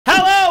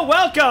Well,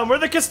 welcome. We're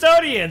the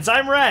Custodians.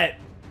 I'm Rhett.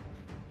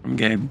 I'm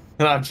Gabe.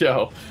 And I'm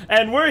Joe.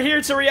 And we're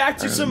here to react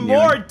to some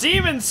more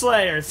Demon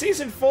Slayer,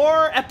 Season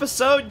 4,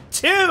 Episode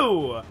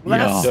 2.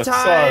 Last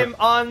time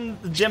on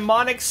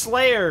Demonic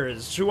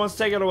Slayers. Who wants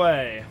to take it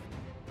away?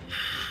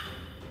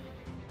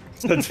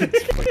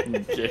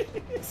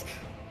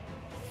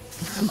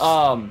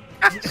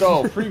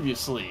 So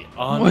previously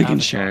on we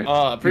can share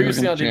it.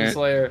 Previously on Demon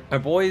Slayer, our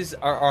boys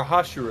are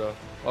Hashira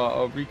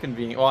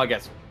reconvening. Well, I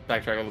guess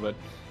backtrack a little bit.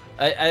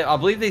 I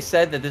believe they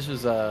said that this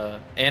was a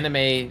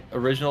anime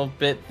original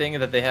bit thing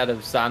that they had of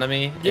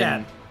Sanemi.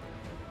 Yeah.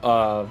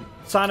 And,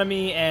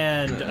 Sanemi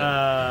and it's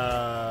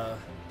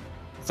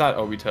not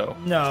Obito.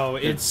 No,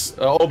 it's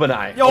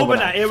Obanai.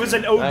 Obanai. It was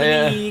an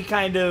Obani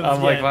kind of.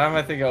 I'm like, why am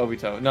I thinking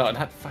Obito? No,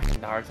 not fucking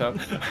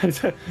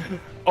Naruto.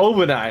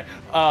 Obanai.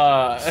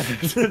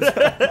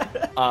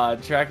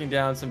 Tracking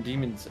down some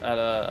demons at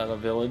a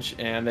village,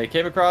 and they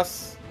came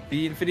across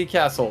the Infinity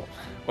Castle,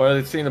 where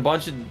they've seen a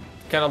bunch of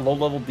kind of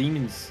low-level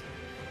demons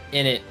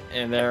in it,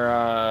 and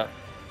they're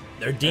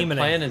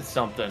planning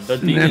something. They're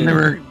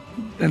demoning.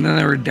 And then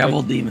there were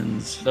devil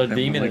demons. They're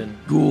demoning.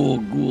 Like ghoul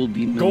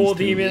demons. Ghoul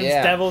demons,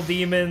 devil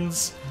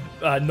demons,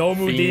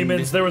 Nomu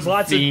demons. There was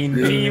lots of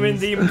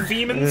demons.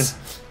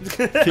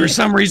 For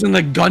some reason,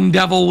 the gun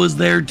devil was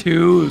there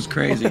too. It was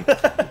crazy.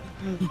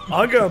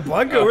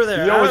 Bunga over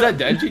there. Yo, was that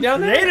Denji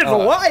down there? Native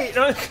white.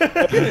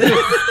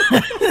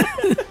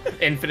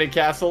 Infinite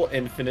castle,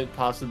 infinite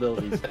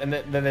possibilities. And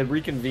then they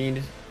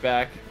reconvened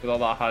back with all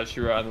the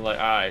Hashira, and they're like,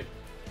 all right,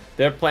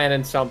 they're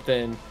planning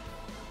something.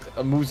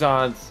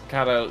 Muzan's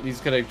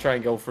he's gonna try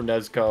and go for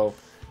Nezuko,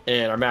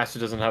 and our master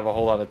doesn't have a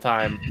whole lot of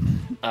time.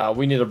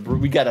 We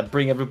gotta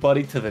bring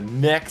everybody to the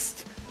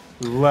next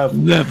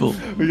level.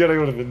 We gotta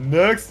go to the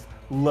next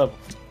level.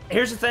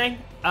 Here's the thing.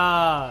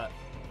 I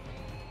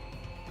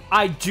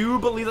do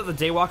believe that the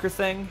Daywalker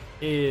thing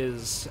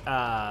is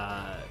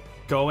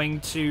going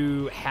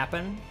to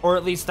happen, or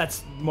at least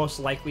that's most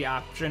likely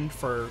option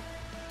for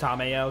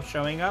Tameo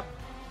showing up.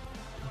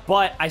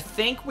 But I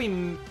think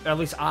at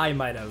least I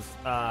might have,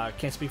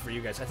 can't speak for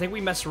you guys, I think we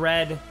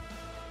misread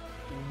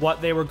what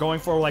they were going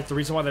for, like the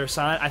reason why they're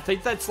silent. I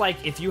think that's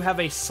like, if you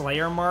have a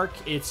Slayer mark,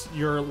 it's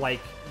your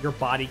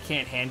body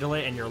can't handle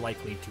it and you're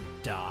likely to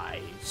die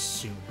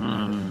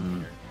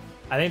soon.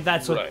 I think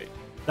that's what,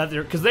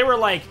 because they were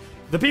like,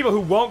 the people who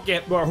won't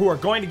get, or who are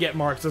going to get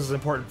marks, this is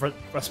important,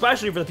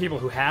 especially for the people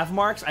who have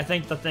marks. I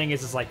think the thing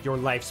is like your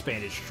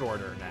lifespan is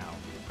shorter now.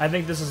 I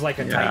think this is like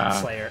a Titan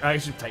Slayer,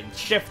 actually Titan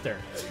Shifter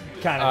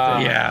kind of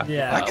thing.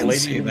 Yeah, I can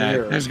see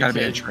that. There's got to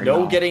be a trade-off.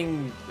 No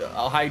getting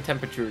high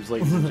temperatures,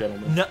 ladies and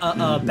gentlemen.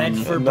 Bad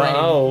for brain.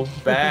 No,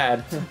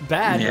 bad.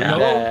 Bad.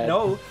 Yeah.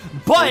 No.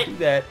 But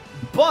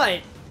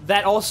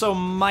that also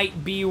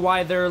might be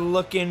why they're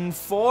looking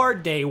for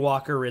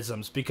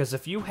Daywalkerisms, because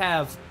if you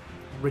have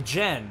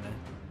regen,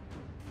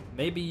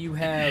 maybe you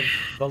have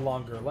the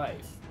longer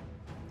life.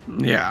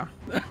 Yeah.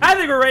 I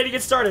think we're ready to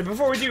get started.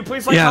 Before we do,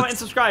 please like, comment, and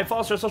subscribe. Follow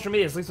us on our social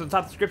medias. Links in the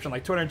top description,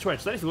 like Twitter and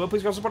Twitch. Then if you will,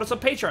 please go support us on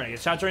Patreon. Get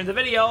shout out during the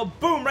video.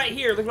 Boom, right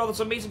here. Look at all those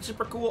amazing,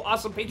 super cool,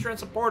 awesome Patreon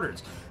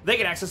supporters. They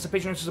get access to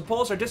Patreon exclusive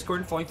polls, our Discord,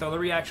 and fully through other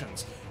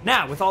reactions.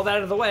 Now, with all that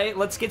out of the way,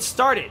 let's get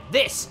started.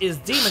 This is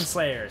Demon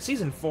Slayer,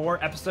 Season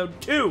 4,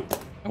 Episode 2.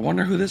 I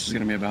wonder who this is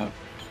going to be about.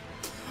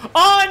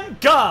 On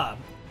Ga!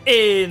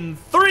 In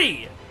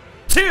 3,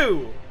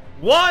 2,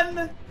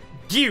 1,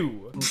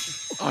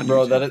 Giyu.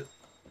 Bro,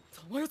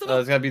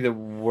 that's gotta be the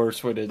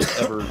worst way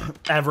to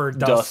ever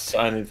dust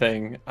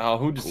anything.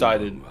 Who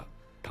decided?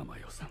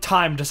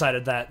 Time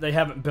decided that. They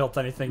haven't built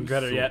anything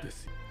better yet.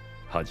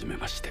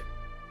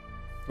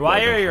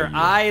 Why are your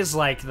eyes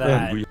like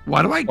that?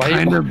 Why do I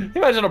kind of...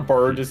 Imagine a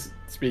bird just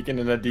speaking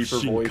in a deeper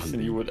voice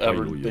than you would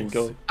ever think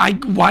of.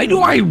 Why do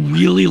I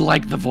really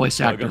like the voice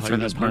actor for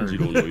this bird?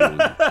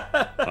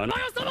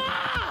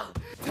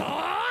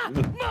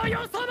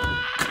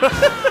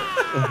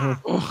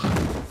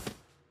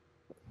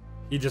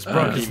 He just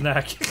broke his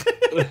neck.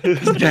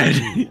 He's dead.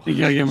 You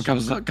gotta give him a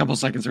couple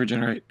seconds to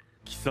regenerate.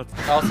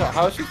 Also,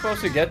 how is she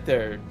supposed to get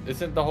there?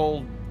 Isn't the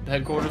whole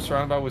headquarters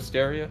surrounded by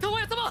wisteria?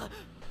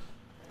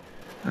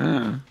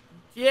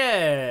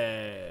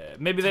 Yeah,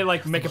 maybe they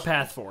like make a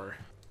path for her.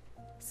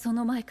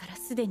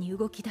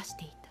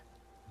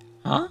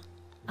 Huh?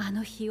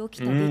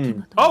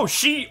 Oh,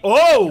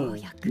 Oh!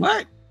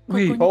 What?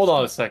 Wait. Hold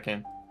on a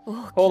second.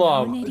 Hold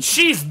on.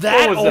 She's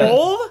that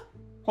old?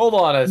 Hold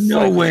on a second.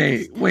 No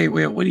way. Wait.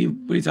 What are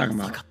you talking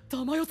about?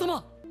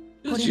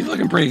 She's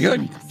looking pretty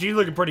good. She's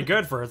looking pretty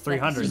good for her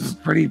 300s. She's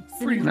pretty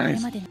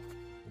nice.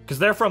 Because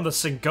they're from the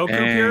Sengoku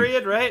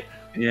period, right?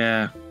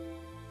 Yeah.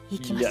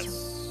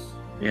 Yes.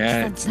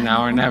 Yeah, it's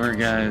now or never,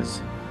 guys.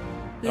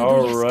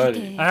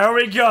 Alrighty. There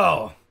we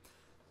go.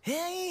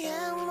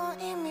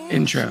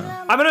 Intro.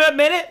 I'm gonna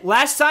admit it.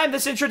 Last time,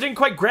 this intro didn't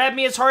quite grab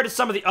me as hard as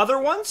some of the other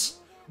ones,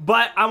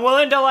 but I'm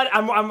willing to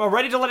I'm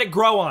ready to let it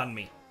grow on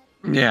me.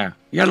 Yeah,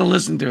 you gotta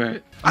listen to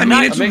it. I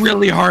mean, it's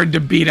really hard to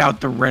beat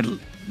out the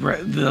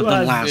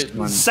last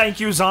one. Thank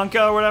you,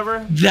 Zonka, or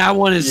whatever. That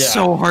one is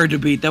so hard to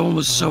beat. That one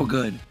was so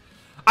good.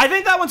 I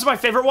think that one's my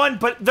favorite one,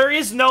 but there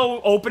is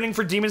no opening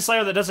for Demon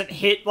Slayer that doesn't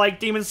hit like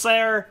Demon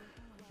Slayer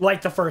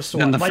like the first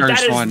one. The like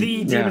first that is one,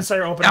 the Demon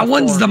Slayer opening. That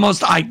one's form. the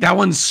most. That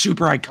one's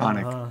super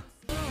iconic.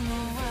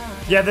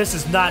 Yeah, this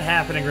is not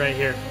happening right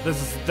here.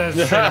 This is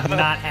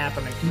not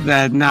happening.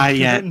 That not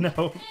yet. No.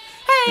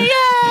 Hey,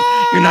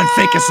 yeah! You're not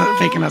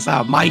faking us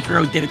out. My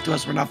hero did it to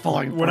us. We're not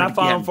falling. We're not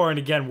falling for it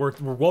again. We're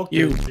woke.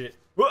 You, shit.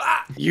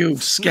 you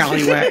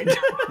scallywag.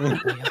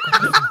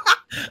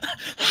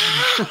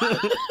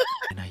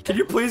 Can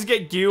you please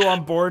get Giyu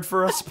on board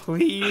for us,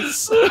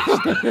 please?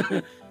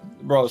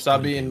 Bro,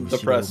 stop being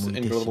depressed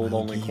in your little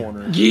lonely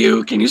corner.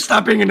 Giyu, can you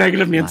stop being a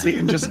negative Nancy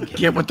and just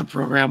get with the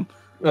program?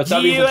 No,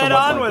 stop being Giyu, such a head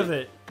on monkey. with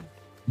it.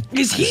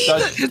 Is he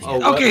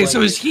okay?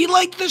 So is he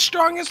like the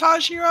strongest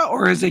Hashira,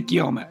 or is it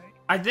Gyome?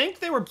 I think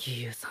they were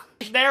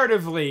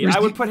narratively. I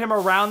would put him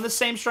around the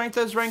same strength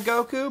as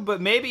Rengoku, but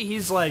maybe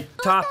he's like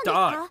top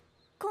dog.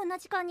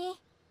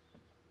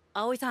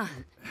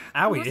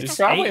 Owie, it's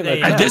 8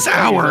 a.m. At this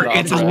hour,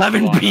 it's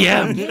 11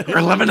 p.m. or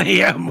 11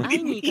 a.m.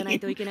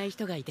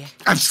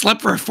 I've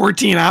slept for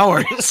 14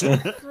 hours. You're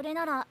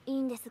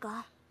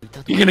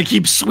gonna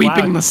keep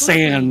sweeping the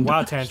sand.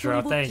 Wow,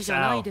 Tanjiro, thanks.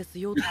 Ow.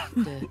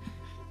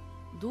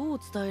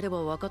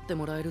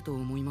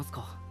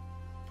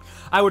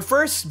 I would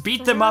first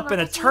beat them up in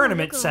a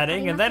tournament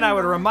setting, and then I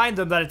would remind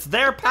them that it's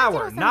their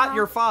power, not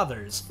your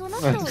father's.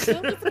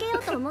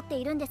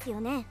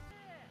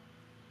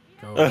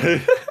 Go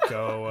away.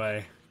 Go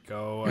away.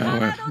 Go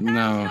away.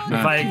 No.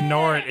 If I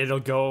ignore it, it'll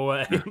go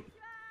away.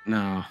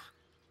 No.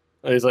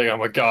 He's like, oh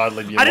my god,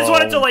 leave me I just alone.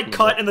 wanted to like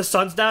cut and the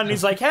sun's down, and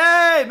he's like,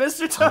 hey,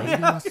 Mr.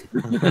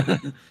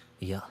 Toya.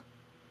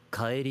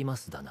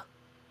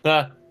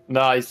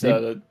 Nah, he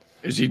said it.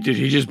 Did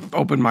he just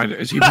open my...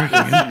 Is he breaking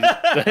in?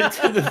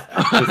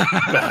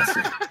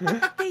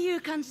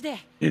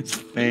 It's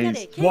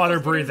face. Water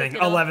breathing,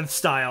 11th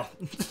style.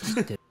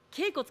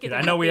 Dude,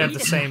 I know we have the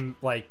same,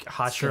 like,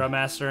 Hashira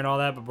master and all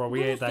that, but bro,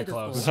 we ain't that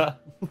close.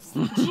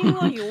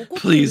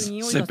 Please,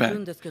 sit back.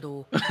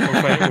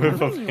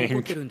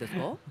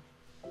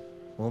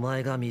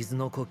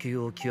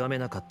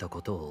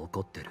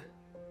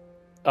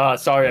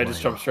 Sorry, I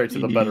just jumped straight to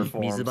the better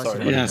form.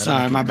 Sorry. Yeah,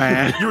 sorry, my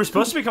bad. You were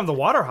supposed to become the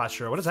water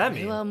Hashira. What does that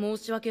mean?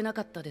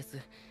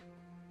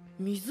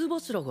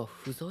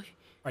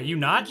 Are you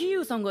not?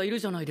 You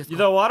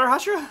the water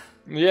Hashira?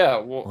 Yeah,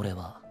 well,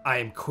 I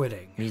am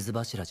quitting.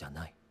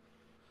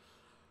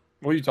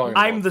 what are you talking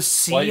about? I'm the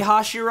sea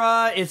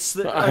Hashira. It's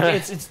the, like,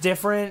 it's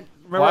different.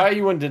 Remember? Why are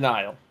you in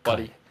denial,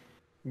 buddy?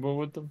 What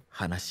with them?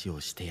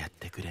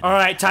 All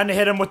right, time to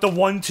hit him with the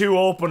 1-2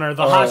 opener.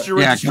 The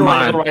Hashira Yeah, come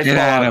on, destroyer. get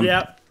at him.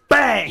 Yep.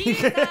 Bang!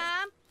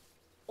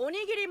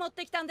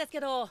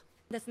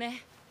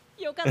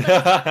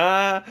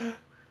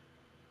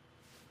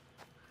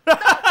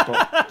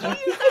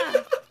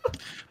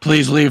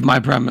 Please leave my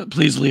premise.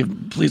 Please leave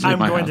I'm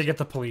my going house. to get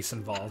the police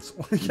involved.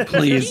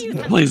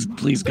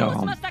 Please go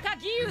home.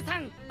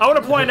 I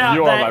want to point out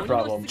You are my that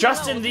problem.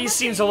 just in these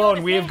scenes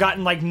alone, we have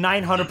gotten like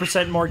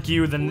 900% more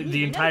Giyu than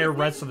the entire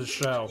rest of the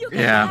show.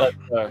 Yeah.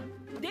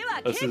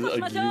 This is a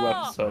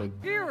Giyu episode.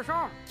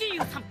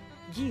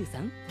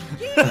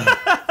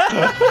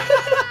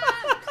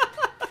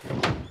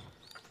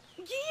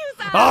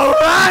 All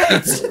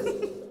right!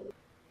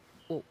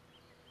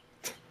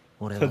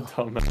 The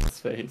dumbass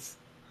face.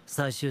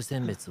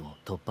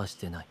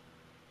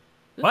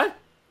 What?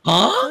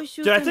 Huh?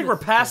 Dude, I think we're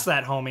past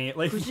that, homie.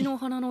 Like,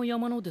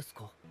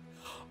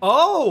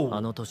 oh!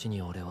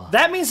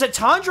 That means that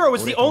Tanjiro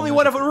was the only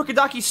one of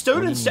Urukudaki's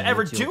students to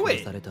ever do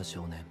it.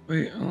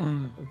 Wait,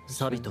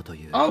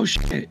 oh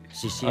shit.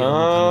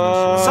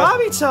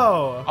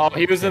 Sabito! Oh,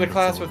 he was in a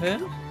class with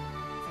him?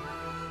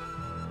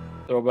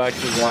 Throwback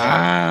to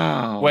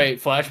Wow.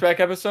 Wait, flashback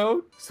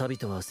episode?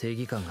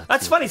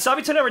 That's funny,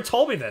 Sabito never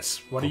told me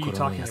this. What are you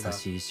talking about?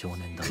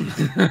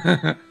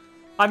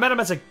 I met him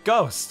as a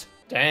ghost.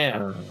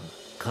 Damn. Oh,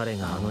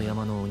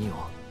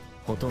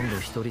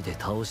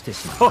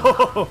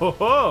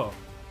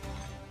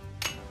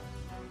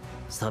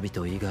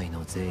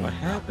 What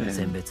happened?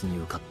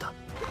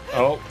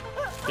 Oh.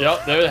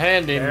 Yep, they're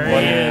handy. There he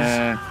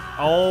Yeah.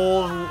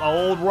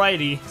 old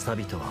righty.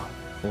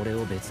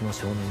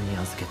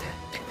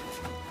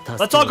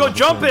 Let's all go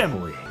jump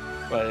him!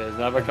 But it's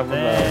never coming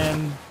back.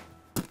 And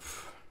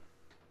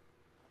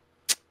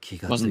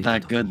Wasn't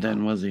that good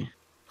then, was he?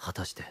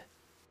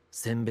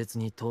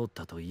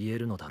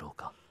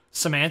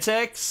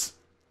 semantics?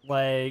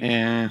 Like,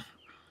 Yeah.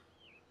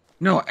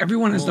 No,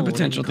 everyone has the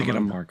potential to get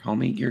a mark,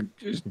 homie. You're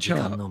just chill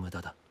out.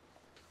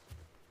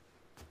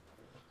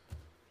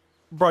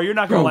 bro, you're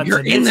not gonna Bro, let you're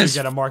in Zenitsu this-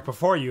 get a mark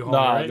before you, homie,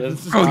 Nah, right?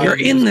 this- Bro, you're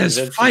in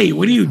this fight.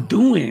 What are you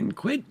doing?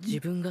 Quit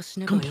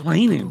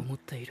complaining.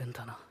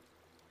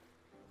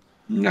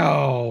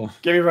 No.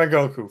 Give me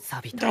Rengoku.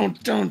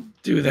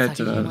 Don't do that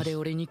to us.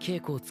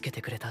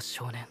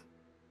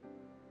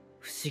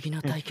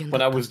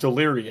 When I was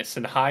delirious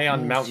and high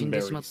on mountain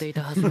berries.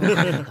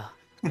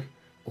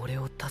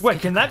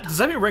 Wait, does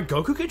that mean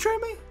Rengoku can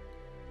train me?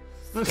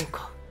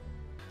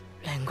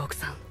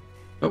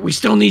 But we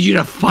still need you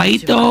to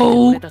fight,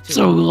 though.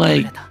 So,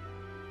 like...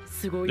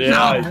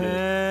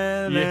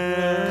 Yeah,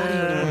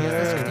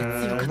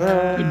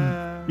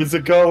 He's a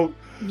goat.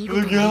 He's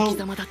a goat.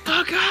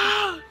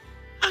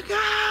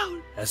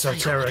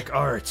 Esoteric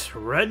art,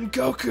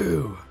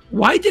 Rengoku.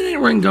 Why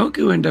didn't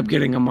Rengoku end up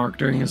getting a mark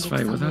during his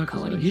fight with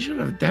Hakuza? He should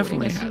have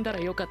definitely had. There's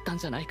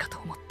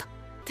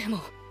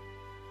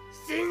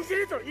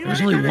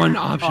only one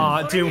option.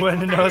 Aw, dude, when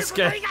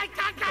Inosuke.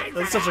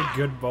 That's such a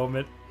good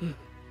moment.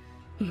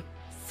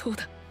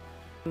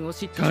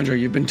 Tanjiro,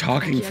 you've been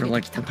talking for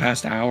like the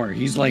past hour.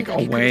 He's like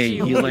away.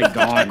 He's like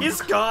gone. He's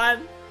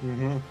gone.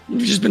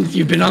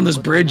 You've been on this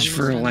bridge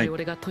for like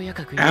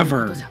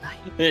ever.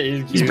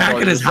 He's back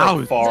at his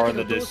house. Far in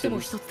the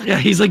distance. Yeah,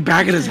 he's like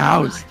back at his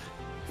house.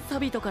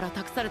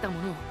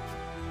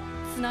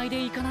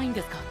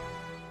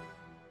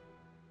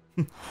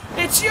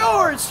 It's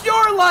yours!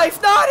 Your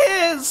life, not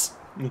his!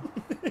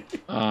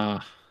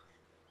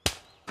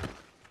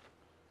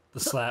 The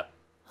slap.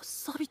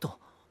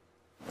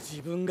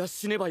 自分が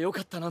死ねばよか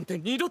ったなんて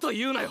二度と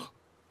言うなよ。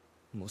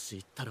もし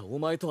言ったらお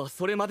前とは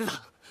それまでだ。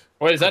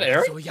Wait, is that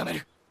Eric? やめ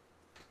る。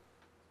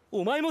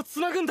お前も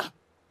繋ぐんだ。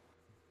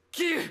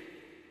キユ。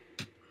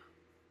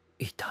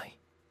痛い。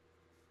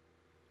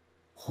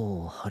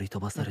頬を張り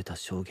飛ばされた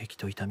衝撃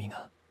と痛み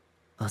が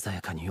鮮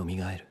やかに蘇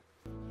る。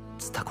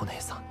ツタコ姉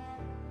さん。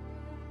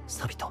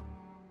サビト。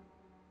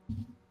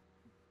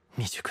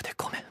未熟で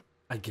ごめん。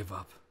I give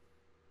up.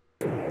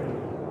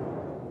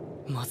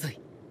 まずい。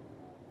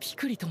ピ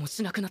クリとも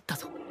しなくなった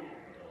ぞ。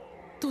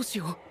どうし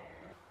よう。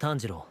炭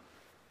治郎、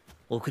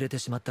遅れて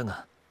しまった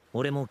が、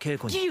俺も稽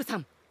古に。ギユさ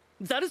ん、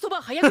ざるそば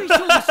早食い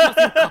勝負しま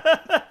せんか。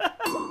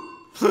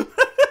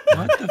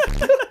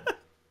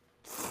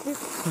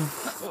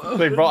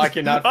Wait, bro, I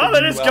cannot. Oh,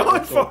 they're just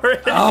going for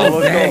it.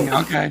 Oh, dang.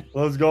 Okay.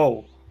 Let's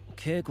go.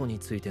 稽古に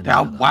ついて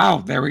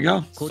Wow, there we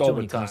go. 校長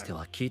に関して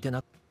は聞いて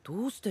な。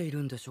どうしている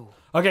んでしょ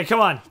う。Okay,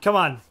 come on, come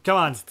on, come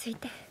on.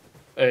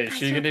 Hey, is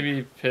she gonna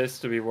be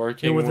pissed to be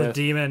working with a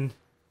demon?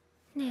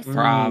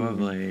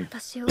 Probably.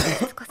 Because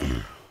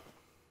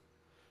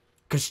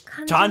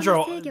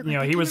Tanjiro, you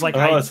know, he was like,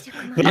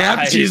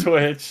 yeah, she's.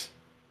 Switch.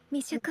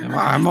 I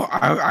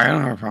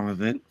don't have a problem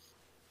with it.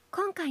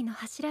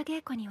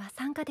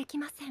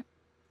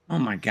 Oh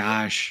my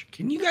gosh.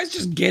 Can you guys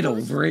just get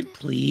over it,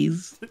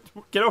 please?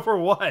 Get over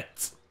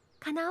what?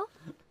 The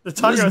This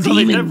Tanjiro is something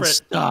demon different.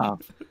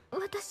 stuff.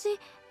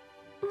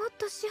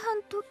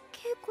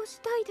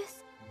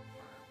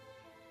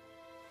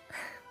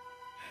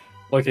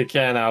 Look at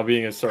Ken now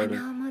being assertive.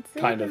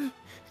 Kind of.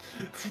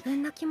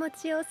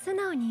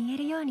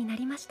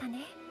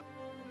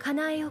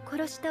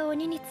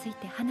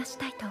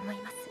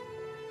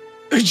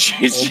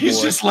 She's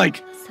just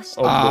like,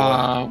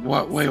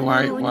 what? Wait,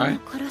 why?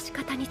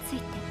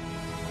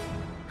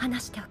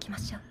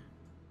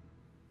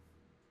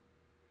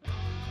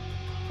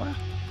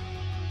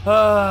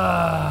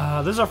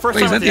 This is our first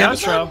time at the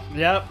outro.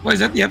 Yep. Wait, is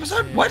that the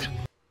episode? What?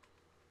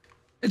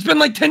 It's been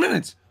like 10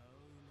 minutes.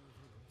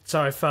 That's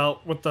how I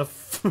felt with the.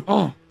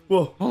 Oh,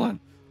 whoa! Hold on.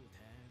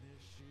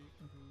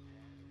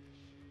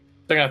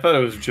 I thought it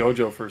was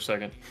JoJo for a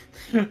second.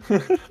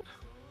 Okay.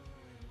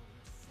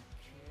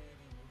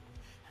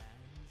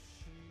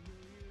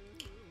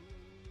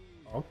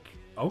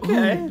 Oh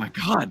my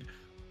god.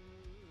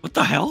 What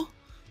the hell?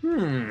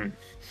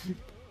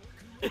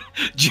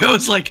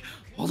 Joe's like,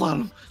 hold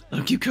on, let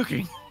him keep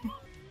cooking.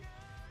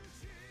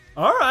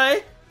 All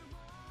right.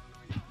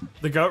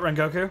 The goat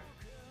Rengoku.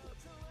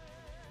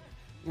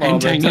 Well,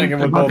 they're taking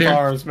with both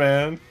arms,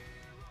 man.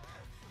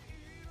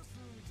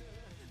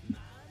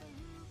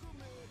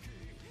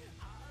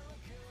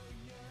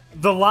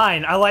 The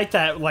line, I like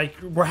that, like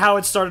how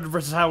it started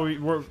versus how we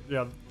were,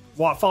 you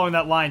know, following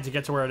that line to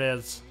get to where it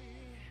is.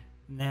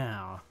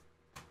 Now,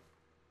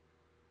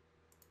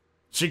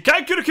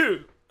 Shikai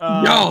Kuruku.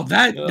 Yo,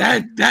 that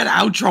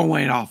outro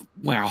went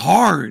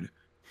hard.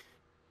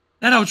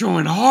 That outro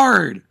went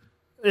hard.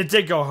 It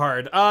did go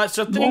hard.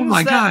 So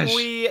things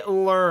we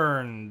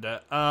learned.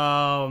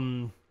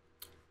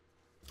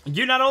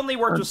 You not only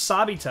worked with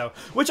Sabito,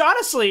 which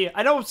honestly,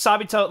 I know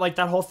Sabito, like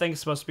that whole thing is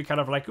supposed to be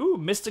kind of like, ooh,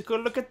 mystical,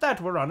 look at that,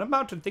 we're on a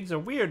mountain, things are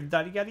weird,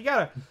 yada yada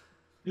yada.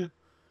 Yeah.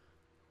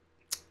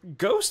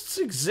 Ghosts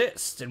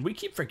exist, and we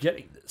keep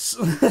forgetting this.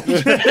 What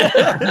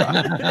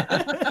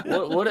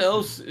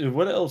else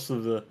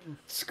of the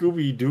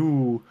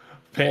Scooby-Doo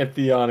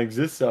pantheon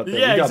exists out there?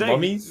 Yeah, we got exactly.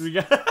 mummies.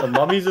 The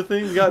mummies a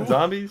thing. We got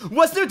zombies.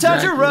 What's new,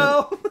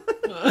 Tanjiro?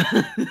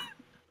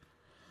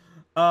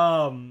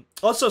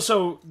 Also,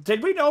 so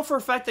did we know for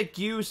a fact that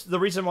Giyu, the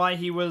reason why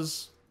he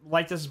was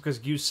like this is because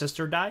Gyu's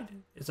sister died?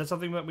 Is that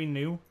something that we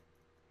knew?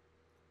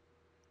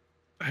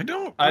 I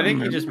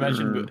think he just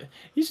mentioned.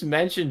 He's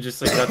mentioned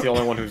just like not the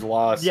only one who's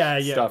lost.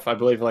 Stuff. I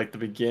believe like the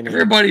beginning.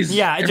 Everybone's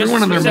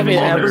everyone in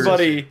their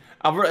everybody.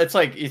 It's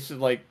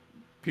like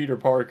Peter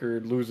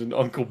Parker losing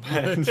Uncle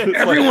Ben.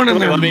 Everyone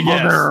and their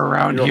mother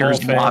around here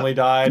is family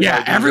died.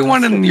 Yeah,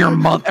 everyone and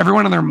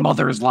everyone and their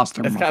mother has lost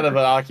their mother. It's kind of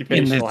an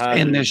occupational hazard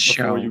in this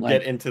show. You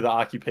get into the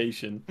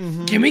occupation.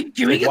 Can we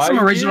get some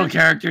original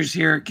characters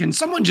here? Can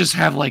someone just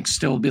have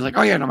still be like,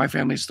 oh yeah, no, my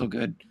family's still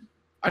good.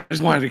 I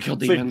just wanted to kill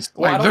demons.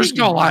 They're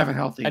still alive and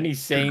healthy. Any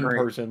sane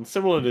person,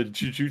 similar to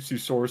Jujutsu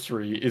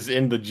Sorcery, is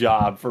in the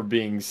job for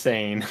being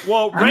sane.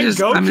 Well,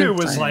 Goku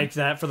was like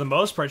that for the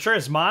most part. Sure,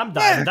 his mom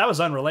died, but that was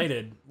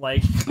unrelated.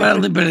 But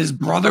his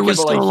brother was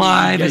still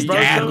alive. His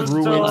dad was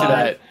still alive.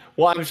 That.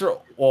 Well, I'm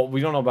sure. Well, we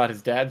don't know about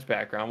his dad's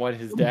background. What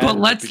his dad? But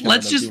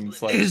let's just.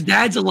 His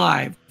dad's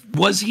alive.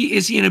 Is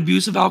he an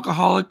abusive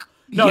alcoholic?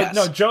 No, yes.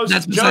 no. Joe's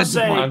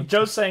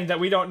saying that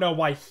we don't know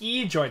why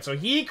he joined, so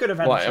he could have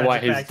had why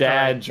his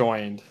dad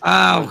joined.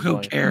 Oh, who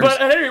cares? But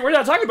anyway, we're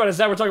not talking about his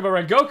dad. We're talking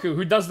about Rengoku,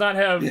 who does not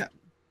have. Yeah.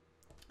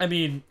 I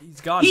mean,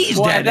 he's gone. He's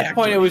dead. At that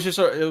point, it was just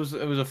it was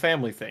a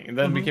family thing, and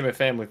then it became a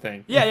family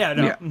thing. Yeah,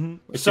 no. Yeah.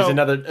 Which is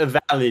another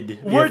valid.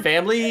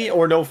 Family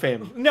or no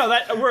family? No,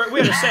 we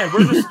understand.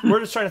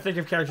 We're just trying to think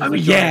of characters.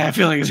 I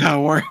feel like it's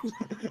how it works.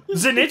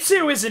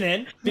 Zenitsu isn't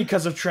in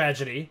because of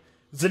tragedy.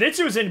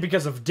 Zenitsu is in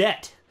because of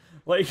debt.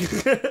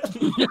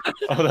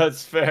 Oh,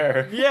 that's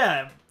fair.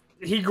 Yeah,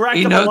 he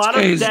racked up a lot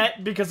of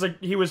debt because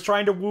he was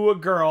trying to woo a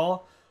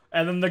girl,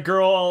 and then the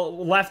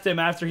girl left him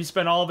after he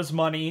spent all of his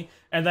money,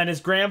 and then his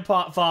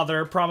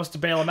grandfather promised to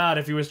bail him out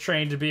if he was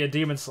trained to be a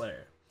demon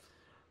slayer.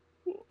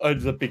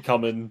 Ends up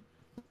becoming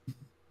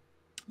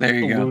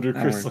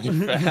ludicrously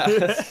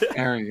fast.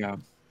 There you go.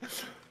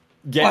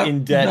 Get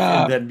in debt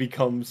and then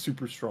become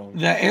super strong.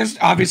 That is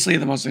obviously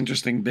the most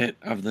interesting bit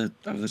of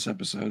this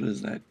episode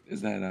is that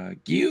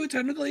Giyu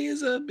technically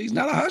he's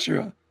not a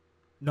Hashira.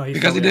 No,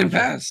 because he didn't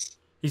pass.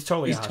 He's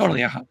totally a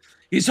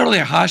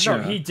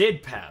Hashira. No, he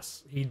did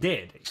pass.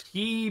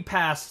 He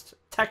passed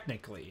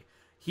technically.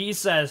 He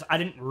says, I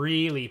didn't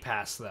really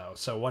pass though,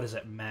 so what does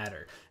it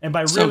matter? And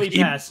by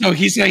pass, so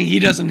he's saying he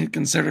doesn't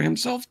consider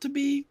himself to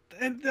be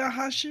the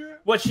Hashira.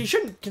 Well, he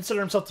shouldn't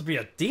consider himself to be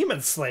a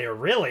demon slayer,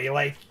 really.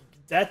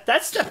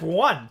 That's step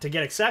one to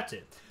get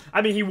accepted.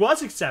 I mean, he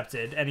was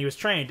accepted and he was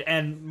trained,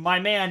 and my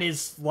man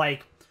is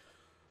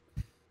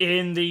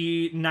in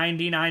the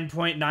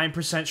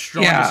 99.9%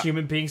 strongest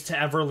human beings to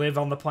ever live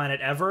on the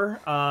planet ever.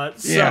 I'm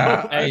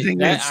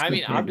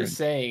just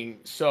saying.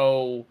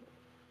 So,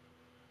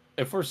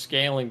 if we're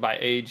scaling by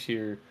age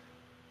here,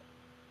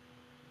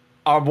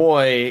 our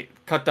boy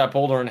cut that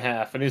boulder in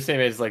half, and he's the same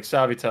age like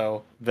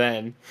Sabito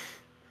then,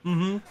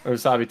 or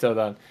Sabito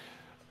then.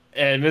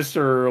 And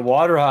Mr.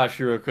 Water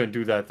Hashira couldn't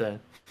do that then.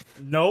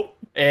 Nope.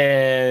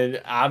 And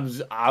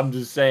I'm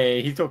just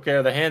saying, he took care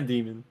of the hand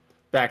demon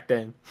back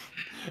then.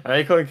 And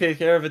he couldn't take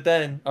care of it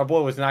then. Our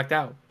boy was knocked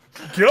out.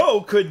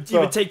 Joe couldn't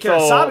even take care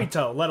of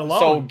Sabito, let alone.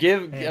 So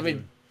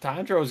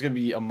Tanjiro is gonna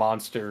be a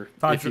monster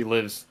if he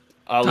lives.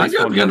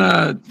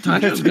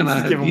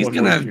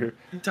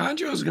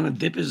 Tanjiro's gonna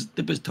dip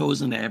his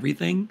toes into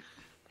everything,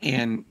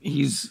 and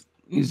he's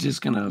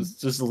just gonna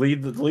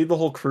lead the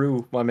whole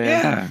crew, my man.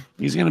 Yeah,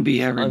 he's gonna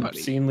be everybody.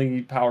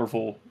 Obscenely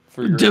powerful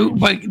for your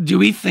do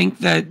we think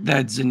that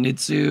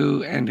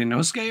Zenitsu and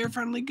Inosuke are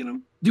finally gonna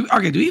do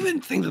we even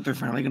think that they're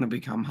finally gonna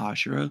become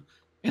Hashira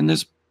in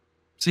this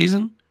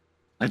season?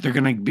 Like they're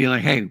gonna be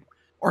like, hey,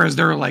 or is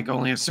there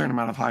only a certain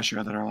amount of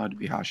Hashira that are allowed to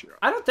be Hashira?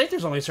 I don't think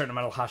there's only a certain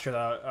amount of Hashira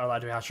that are allowed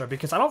to be Hashira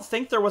because I don't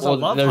think there was a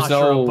love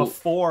Hashira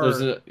before.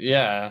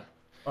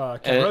 I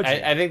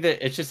think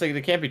that it's just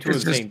they can't be two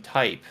of the same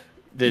type.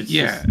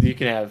 You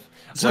can have.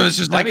 So it's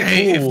just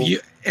hey, cool.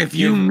 if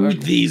you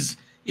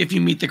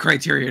meet the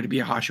criteria to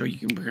be a Hashira, you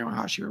can become a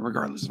Hashira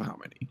regardless of how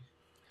many.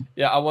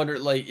 Yeah, I wonder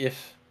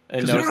if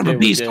they don't have a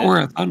beast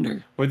or a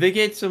thunder. Would they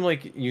get some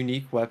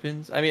unique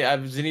weapons? I mean,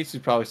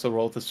 Zenitsu probably still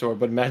roll with the sword,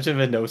 but imagine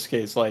if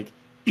Inosuke's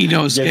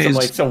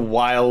some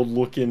wild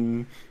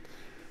looking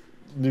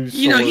new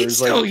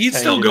sword. He'd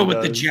still go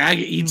with the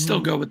jagged. He'd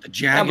still go with the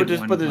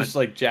jagged. But it's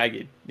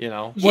jagged.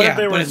 What if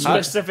they were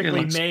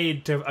specifically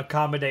made to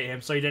accommodate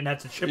him, so he didn't have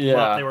to chip them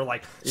up? They were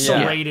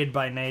serrated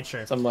by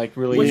nature. Some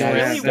really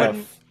nice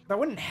stuff. That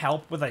wouldn't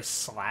help with a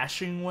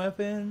slashing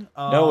weapon.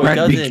 No, it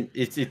doesn't.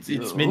 It's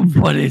meant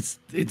for, but it's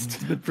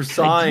for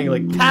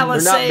sawing. They're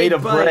not made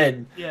of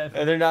bread. Yeah,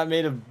 and they're not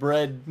made of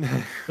bread.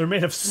 They're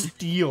made of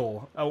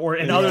steel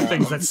and other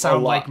things that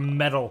sound like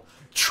metal.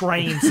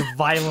 Trains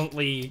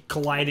violently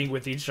colliding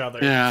with each other.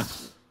 Yeah.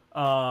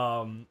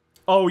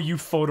 Oh, you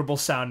photable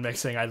sound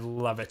mixing! I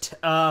love it.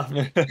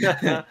 And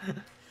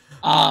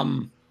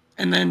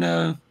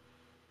then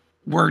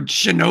where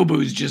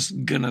Shinobu's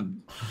just gonna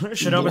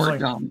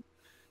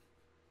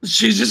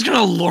she's just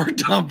gonna lord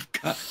dump.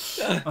 This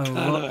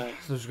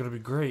is gonna be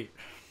great.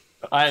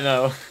 I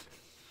know.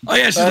 Oh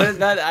yeah,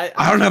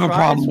 I don't have a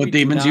problem with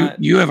demons.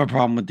 You have a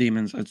problem with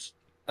demons.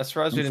 As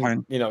far as we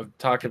didn't,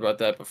 talk about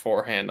that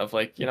beforehand. Of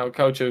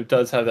Kocho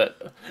does have that.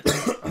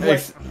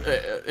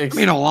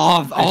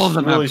 All of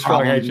them really have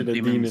strong hatred of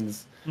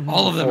demons.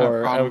 All of them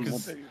have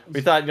problems.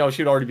 We thought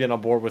she'd already been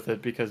on board with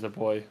it because the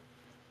boy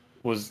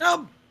was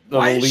the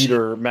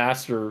leader,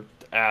 master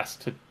ass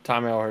to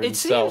Tameo It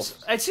himself.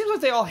 seems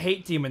like they all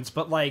hate demons,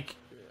 but like,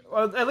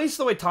 well, at least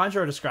the way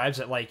Tanjiro describes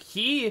it, like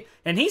he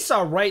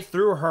saw right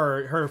through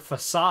her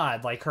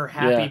facade, like her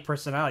happy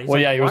personality. He's Well,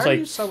 like, yeah, he was why are like,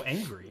 you so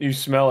angry? You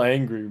smell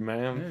angry,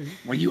 man.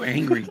 Were you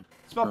angry?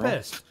 Smell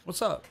pissed.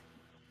 What's up?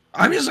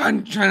 I'm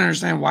trying to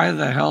understand why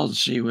the hell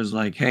she was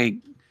like, "Hey,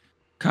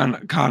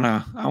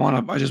 Kana, I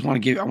want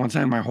to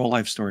tell you my whole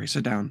life story.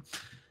 Sit down.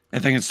 I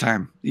think it's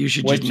time. You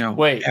should just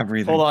know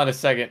everything." Hold on a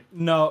second.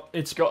 No,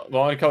 it's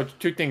Coach.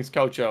 Two things,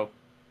 Kocho.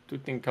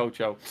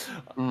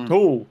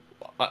 Two.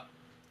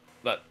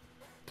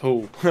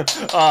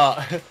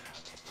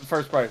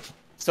 First part.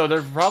 So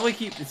they're probably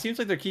it seems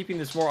like they're keeping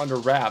this more under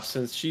wraps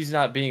since she's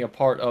not being a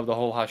part of the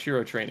whole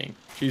Hashira training.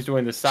 She's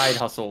doing the side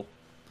hustle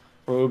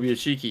for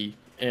Ubuyashiki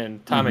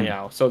and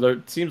Tameo. So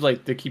it seems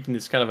like they're keeping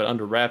this kind of an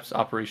under wraps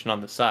operation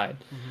on the side.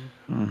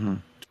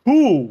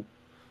 Two,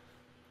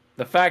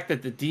 the fact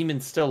that the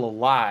demon's still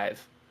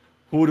alive.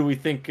 Who do we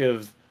think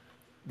of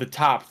the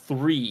top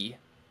 3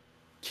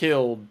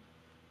 killed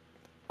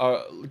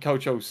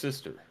Kocho's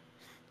sister?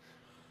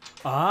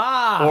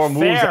 Ah, or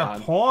fair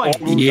Muzan. point.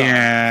 Or Muzan. Fair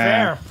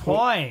Yeah.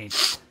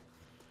 point.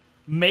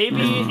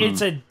 Maybe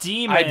it's a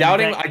demon.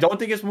 I don't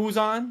think it's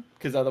Muzan,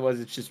 because otherwise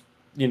it's just,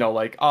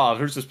 like,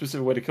 here's a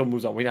specific way to kill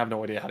Muzan. We have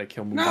no idea how to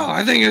kill Muzan. No,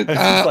 I think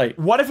it's like,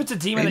 what if it's a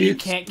demon that you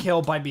can't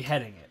kill by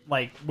beheading it?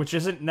 Like, which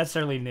isn't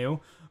necessarily new,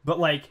 but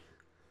like,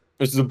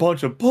 this is a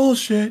bunch of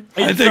bullshit.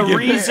 It's the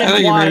reason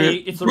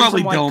why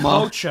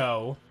Doma.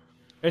 Kocho.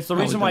 It's the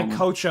reason why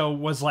Kocho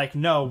was like,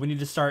 no, we need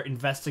to start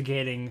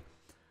investigating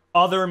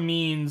other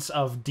means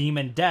of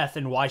demon death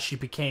and why she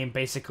became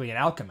basically an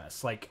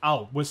alchemist. Like,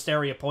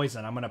 wisteria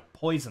poison. I'm gonna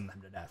poison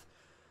them to death.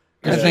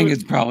 I think it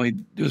was probably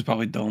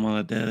Doma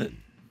that did it.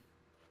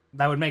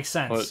 That would make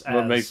sense.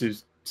 What makes you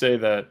say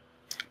that?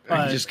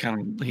 He just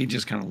kind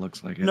of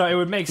looks like it. No, it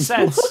would make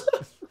sense.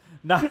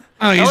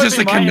 He's just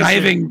a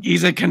conniving.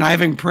 He's a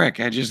conniving prick.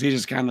 He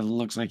just kind of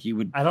looks like he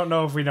would. I don't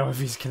know if we know if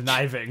he's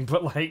conniving,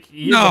 but like,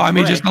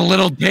 just a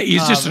little.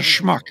 He's just a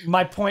schmuck.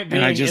 My point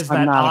being is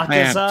that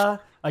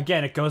Akaza.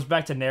 Again, it goes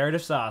back to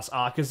narrative sauce.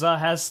 Akaza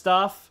has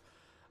stuff.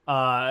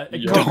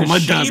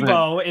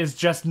 Kokushibo is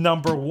just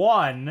number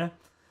 1.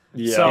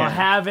 Yeah. So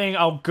having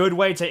a good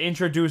way to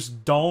introduce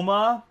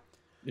Doma.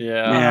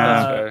 Yeah.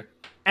 That's fair.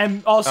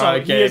 And also, all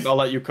right, Gabe, I'll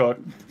let you cook.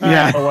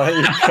 Yeah. I'll let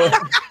you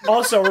cook.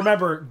 Also,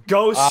 remember,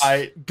 Ghost.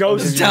 I'm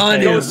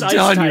telling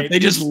you, they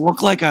just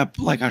look like a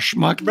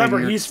schmuck. Remember,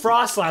 he's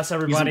Frostlass,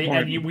 everybody,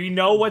 and we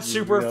know what's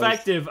super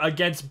effective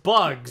against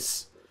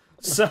bugs.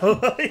 So.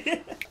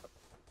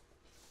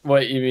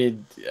 What, you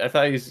mean? I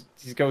thought he's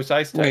Ghost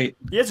Ice type. Wait,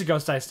 he is a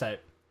Ghost Ice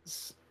type.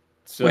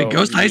 So wait,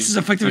 Ghost Ice is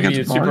effective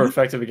against bug? super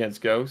effective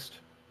against Ghost?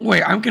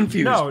 Wait, I'm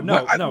confused.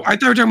 No. I thought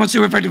we were talking about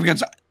super effective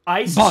against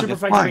Ice. bug. Is super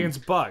effective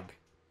against bug.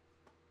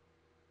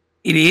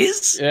 It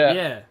is?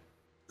 Yeah.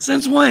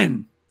 Since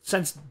when?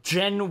 Since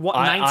Gen 1,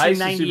 Ice is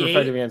 1998. super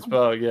effective against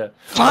bug. Yeah.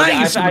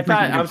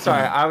 I'm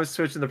sorry. I was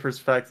switching the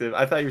perspective.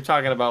 I thought you were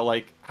talking about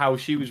like how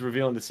she was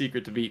revealing the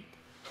secret to beat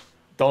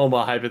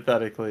Doma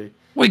hypothetically.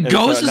 Wait,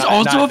 Ghost is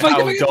also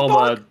effective against Doma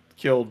bug?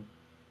 Killed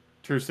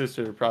her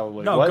sister,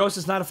 probably. No, what? Ghost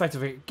is not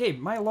effective. Gabe,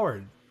 my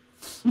lord.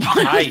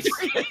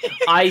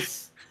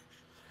 Ice.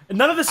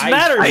 None of this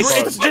matters.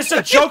 It's just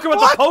a joke about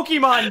the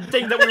Pokemon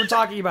thing that we were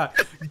talking about.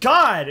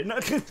 God.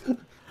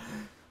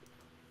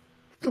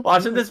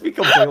 Watching this be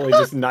completely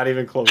just not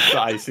even close to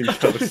Ice and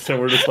Ghost, and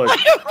we're just like,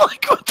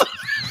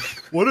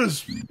 what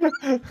does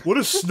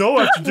snow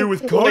have to do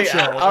with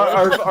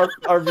Kocho?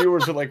 Our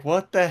viewers are like,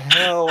 what the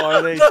hell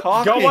are they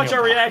talking Go watch about?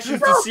 our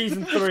reactions to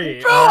season 3.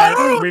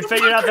 We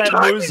figured out that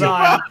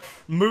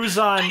Muzan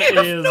I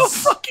have no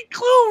fucking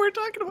clue what we're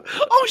talking about.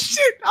 Oh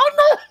shit!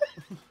 Oh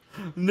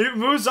no!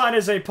 Muzan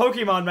is a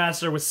Pokemon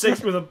master with a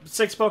 6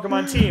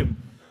 Pokemon team.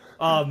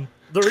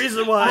 The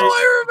reason why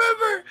I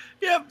remember.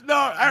 Yep.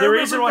 No. The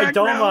reason why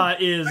Doma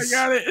is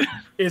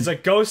is a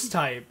Ghost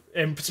type,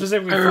 and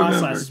specifically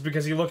Frostlass, is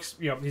because he looks,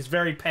 he's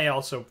very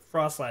pale, so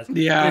Frostlass.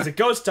 Yeah. He's a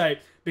Ghost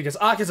type because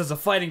Akaza's a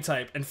fighting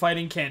type, and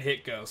fighting can't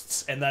hit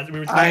ghosts, and that we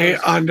were. I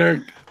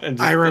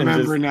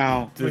remember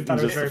now. We thought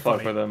it was very fuck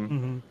funny. with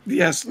them.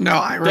 Yes. No.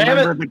 I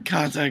remember the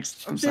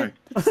context. I'm sorry.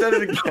 Said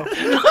it again.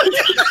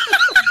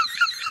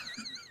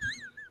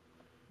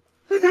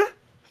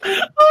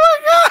 Oh my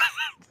god.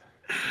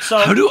 So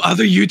how do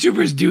other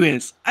YouTubers do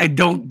this? I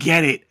don't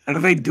get it. How do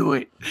they do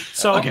it?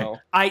 So okay.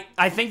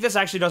 I think this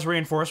actually does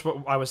reinforce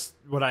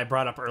what I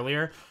brought up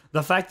earlier.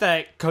 The fact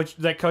that Coach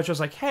was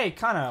like, "Hey,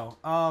 Kano,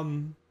 do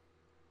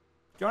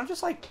you want to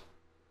just like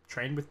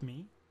train with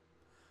me?"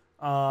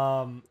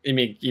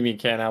 You mean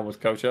Kana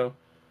with Kocho?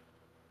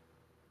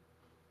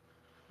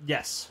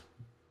 Yes.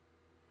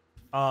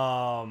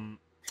 I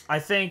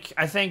think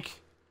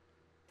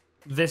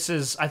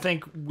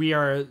we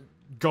are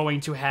going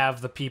to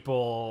have the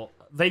people.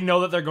 They know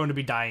that they're going to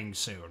be dying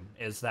soon.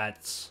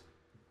 That's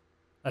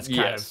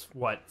kind of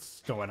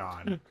what's going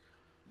on.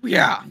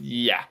 Yeah.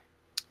 Yeah.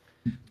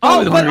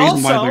 Probably the only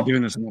reason why they're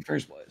doing this in the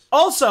first place.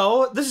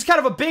 Also, this is kind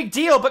of a big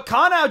deal, but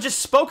Kanao just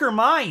spoke her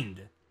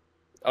mind.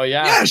 Oh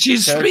yeah. Yeah,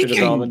 she's Character speaking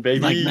development, baby.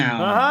 like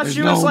now. There's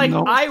She was like,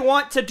 no- I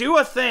want to do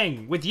a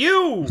thing with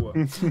you.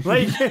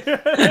 Like,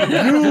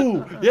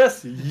 You.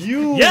 Yes,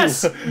 you.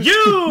 yes,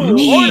 you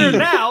Me. order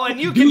now, and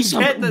you do can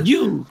something. get the.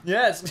 You.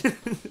 Yes,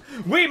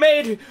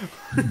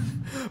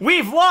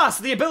 we've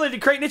lost the ability to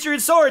create Nichiren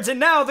swords, and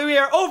now we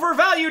are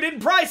overvalued in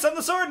price on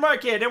the sword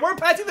market, and we're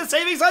passing the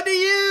savings on to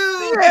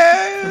you.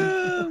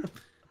 Yeah.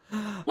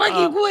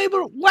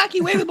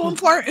 Wacky waveable and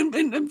flirt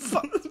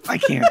I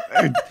can't.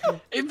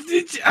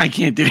 I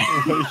can't do it.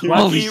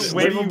 Wacky,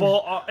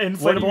 waveable,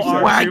 inflatable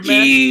arm tube man.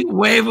 Wacky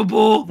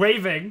waveable.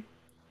 Waving.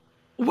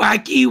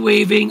 Wacky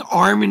waving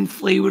arm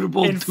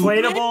inflatable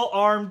Inflatable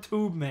arm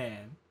tube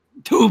man.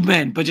 Tube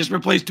man, but just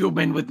replace tube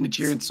man with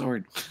Nichiren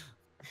sword.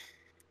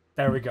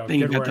 There we go. Then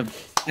you Good got work.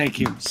 thank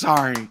you.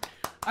 Sorry.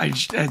 I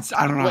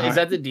don't know. Wait, is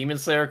that the Demon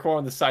Slayer Corps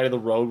on the side of the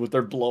road with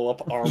their blow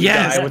up arm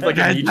Yes, guy with like a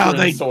that's how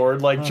Nichiren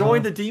sword? Like,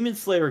 join the Demon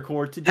Slayer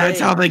Corps today. That's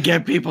how they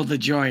get people to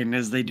join,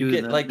 as they do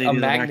You get, like, they a do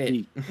the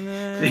magnet.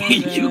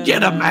 wacky- you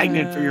get a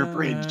magnet for your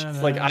fridge.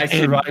 It's like I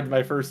survived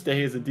my first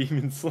day as a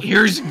Demon Slayer.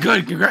 Here's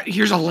good.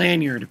 Here's a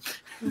lanyard.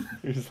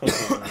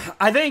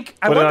 I think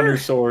Put it on your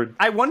sword.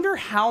 I wonder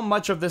how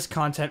much of this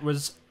content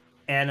was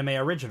anime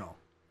original.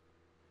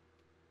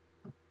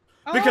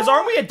 Because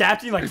aren't we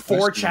adapting like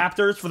 4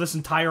 chapters for this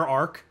entire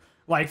arc?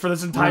 Like for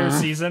this entire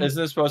season? Isn't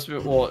this supposed to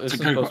be? Well, isn't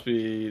supposed to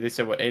be? They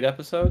said what? 8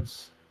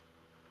 episodes?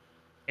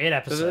 8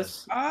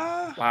 episodes.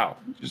 Wow.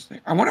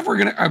 Interesting. I wonder if we're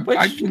gonna.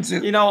 I can say,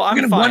 You know, I'm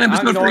gonna fine. one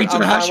episode I'm, for each of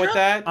the fine Hashira? with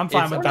that. I'm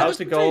fine it's with about that.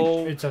 to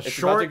go. It's a about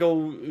short- to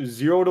go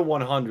 0 to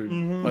 100,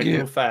 like Yeah.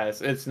 real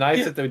fast. It's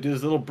nice that they do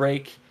this little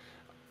break,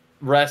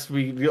 rest.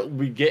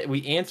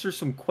 We answer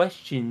some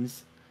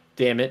questions.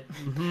 Damn it.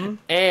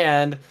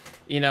 And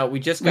we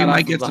just got off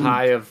of the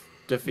high of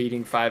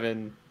defeating 5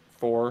 and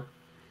 4.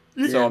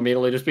 So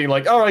immediately just being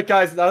like, all right,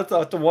 guys, now it's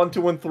up to 1,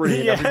 2, and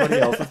 3, and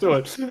everybody else, let's do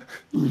it.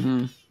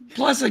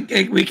 Plus, they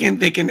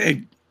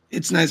can.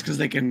 It's nice because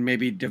they can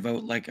maybe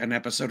devote like an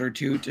episode or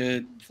 2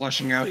 to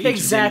fleshing out each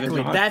Exactly. of the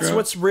individual That's Hashira.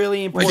 what's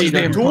really Which important. is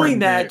They're important, doing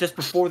that right? just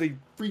before they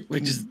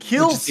freaking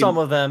kill kill some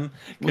of them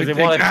because they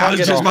want to I was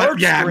get just on like,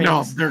 yeah, heartstrings.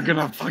 no, they're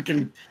gonna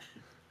fucking.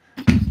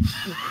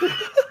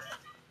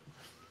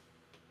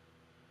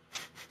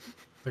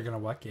 They're gonna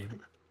what, Gabe?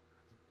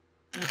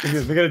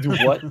 They're gonna do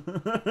what?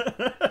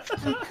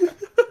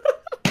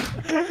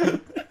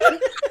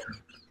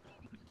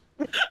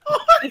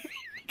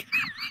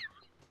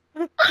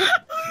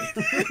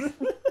 I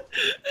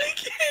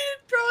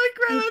can't, bro.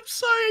 I'm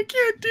sorry, I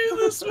can't do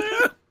this,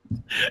 man.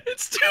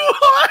 It's too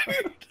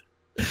hard.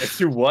 It's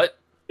too what?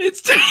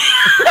 It's too.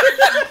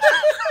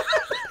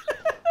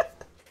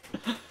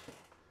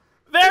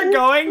 They're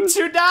going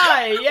to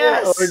die.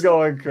 Yes. We're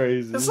going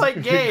crazy. It's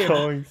like Gabe.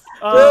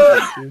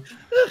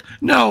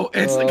 No,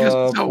 it's because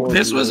so poor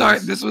this was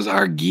viewers.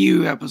 our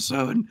Giyu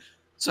episode.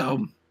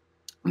 So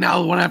now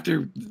the one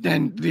after,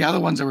 then the other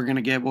ones that we're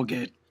gonna get, we'll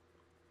get.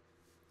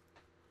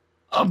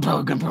 I'm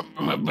probably gonna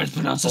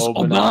mispronounce this.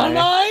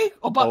 Obanai.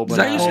 Obanai. Is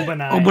that you say?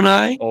 Obanai.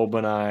 Obanai.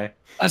 Obanai.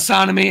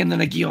 Asanami, and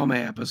then a Guillaume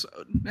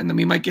episode, and then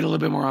we might get a little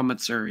bit more on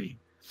Matsuri.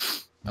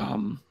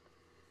 Well,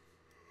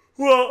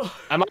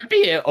 I might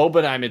be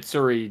Obanai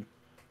Mitsuri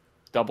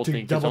double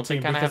team. Double Don't they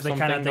team kind of have because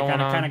they something going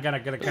on?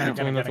 Kinda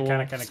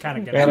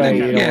Yeah, then,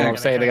 you know yeah. what I'm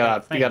saying? They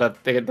gotta get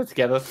that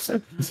together.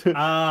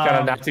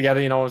 Gotta knock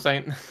together, you know what I'm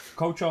saying?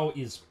 Kocho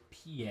is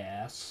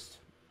PS.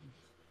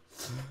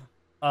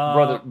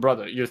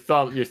 Brother, your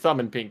thumb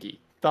and pinky.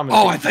 Thumb and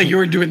Oh, pinky. I thought you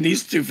were doing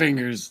these 2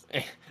 fingers.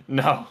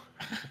 No.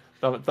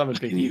 Thumb and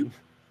pinky.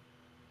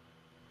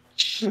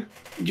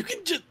 You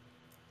can just.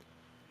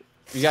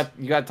 You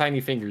got tiny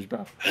fingers,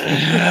 bro.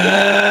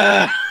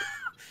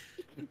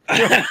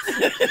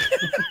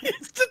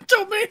 It's the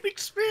domain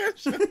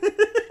expansion.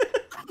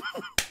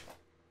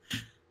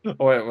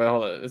 Oh wait,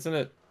 hold on. Isn't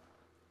it?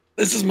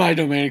 This is my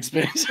domain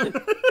expansion.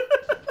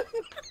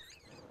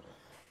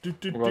 I'm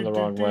going the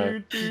wrong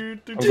way.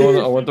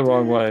 I went the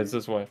wrong way. It's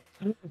this way.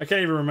 I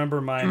can't even remember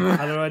mine.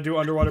 How did I do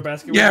underwater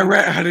basketball? Yeah,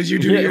 Rhett, how did you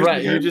do yours?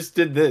 Right, you just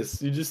did this.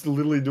 You just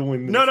literally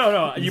doing this.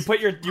 No. You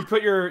put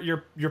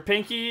your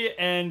pinky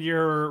and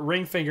your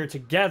ring finger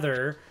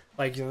together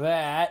like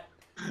that,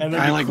 and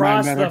then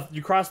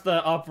you cross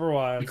the upper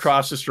one. You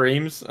cross the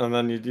streams, and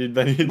then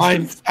you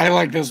Mine, I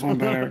like this one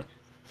better.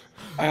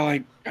 I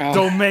like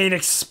Domain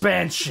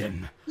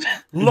expansion.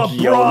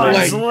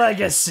 LeBron's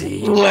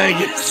legacy.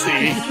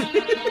 Legacy.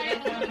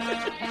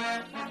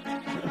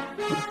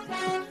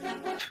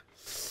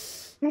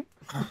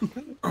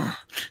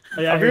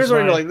 Yeah, Here's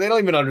where you're like, they don't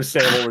even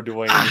understand what we're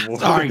doing anymore.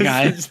 Sorry,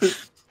 guys.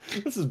 This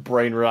is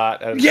brain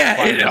rot. We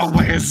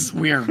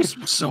are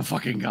so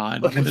fucking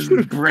gone. This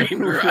is brain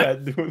rot.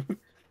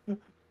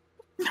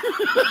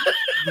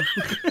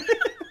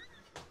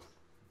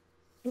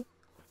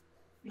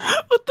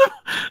 What the?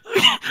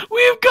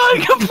 We've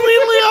gone completely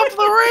off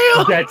the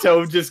rails. That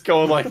toe just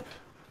going like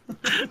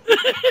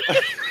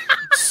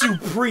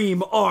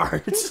supreme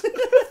art.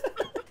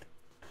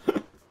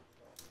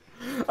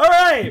 All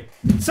right,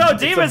 so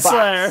Demon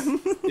Slayer.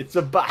 It's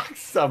a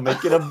box. I'm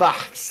making a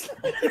box.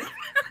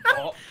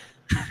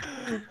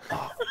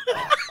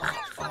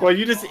 Well,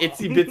 you just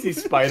itsy bitsy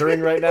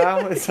spidering right now?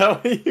 Is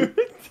that what you?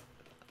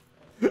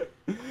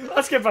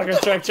 Let's get back on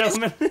track,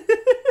 gentlemen.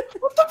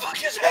 What the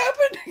fuck is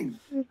happening?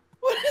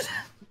 What is?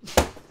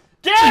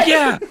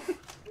 Yeah.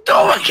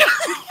 Oh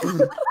my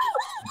god.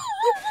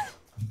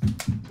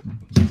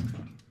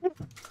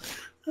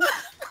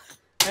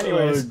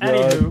 Anyways, Oh, God.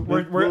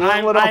 anywho,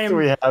 What else do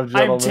we have, I'm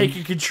gentlemen?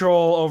 taking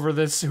control over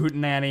this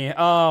hootenanny.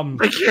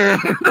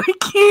 I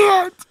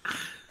can't.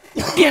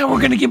 Yeah, we're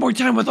gonna get more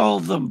time with all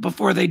of them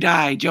before they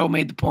die. Joe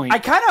made the point. I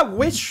kind of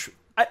wish.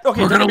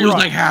 Okay, we're gonna lose wrong.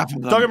 like half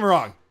of them. Don't get me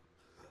wrong.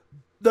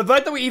 The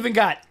fact that we even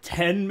got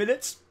 10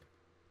 minutes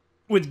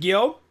with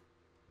Giyu,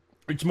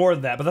 it's more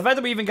than that. But the fact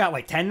that we even got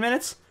like 10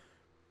 minutes,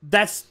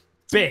 that's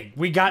big.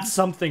 We got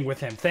something with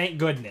him. Thank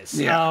goodness.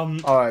 Yeah.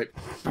 All right,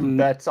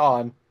 that's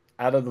on.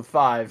 Out of the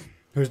 5,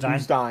 Who's dying?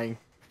 who's dying?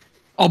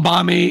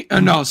 Obama.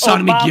 No,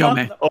 Sonami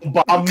Obama.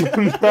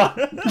 Gyome.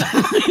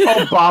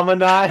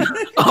 Obama.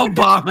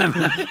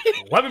 Obama.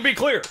 Let me be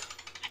clear.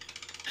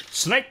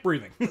 Snake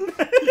breathing.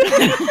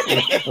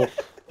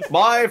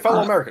 My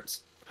fellow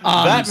Americans.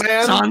 That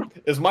man Son,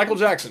 is Michael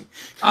Jackson.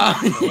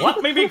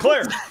 Let me be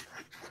clear.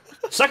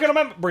 Second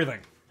Amendment breathing.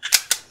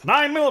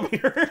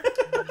 9mm.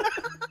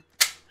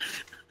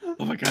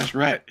 oh my gosh,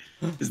 Rhett.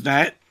 Is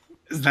the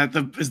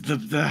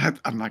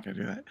I'm not gonna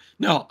do that.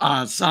 No,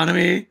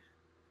 Sonami.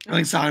 I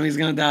think Sonami's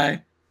gonna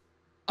die.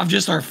 Of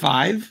just our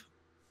 5.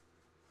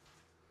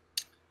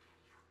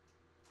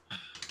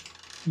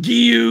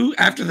 Giyu,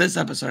 after this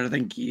episode, I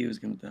think Giyu is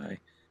gonna die.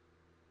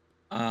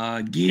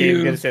 Gabe's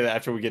gonna Giyu. say that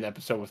after we get an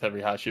episode with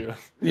every Hashira.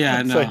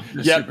 Yeah, no. Like,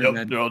 they're yep, super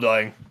dead. they're all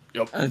dying.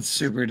 Yep. It's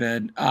super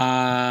dead.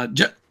 Yeah,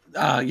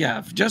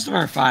 just of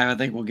our 5, I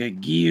think we'll get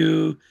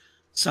Giyu,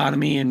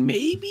 Sonami, and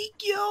maybe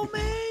Gyome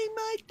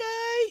might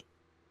die.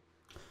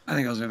 I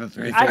think those are the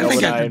 3.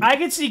 I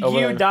can see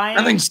Giyu dying.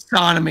 I think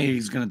Sonami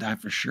is gonna die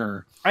for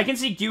sure. I can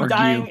see Giyu Or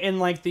dying Giyu. in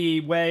like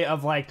the way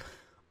of like,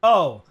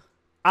 oh,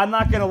 I'm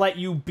not gonna let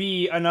you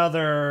be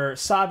another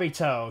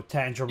Sabito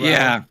Tanjiro.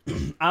 Yeah.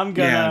 I'm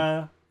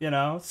gonna,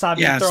 Yeah,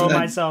 throw so that-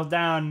 myself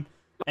down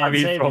and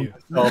save you.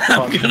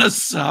 I'm gonna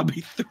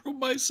Sabi throw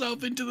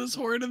myself into this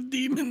horde of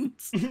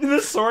demons. The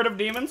sword of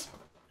demons.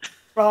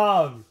 But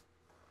on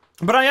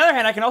the other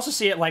hand, I can also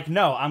see it like,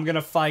 no, I'm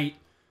gonna fight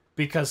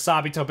because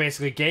Sabito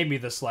basically gave me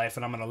this life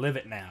and I'm gonna live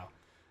it now.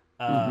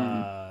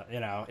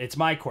 It's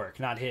my quirk,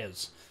 not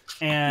his.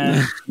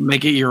 And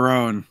Make it your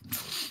own.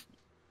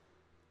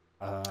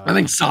 I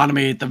think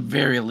Sonami at the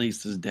very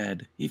least is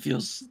dead. I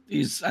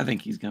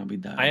think he's gonna be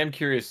dead. I am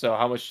curious though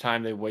how much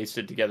time they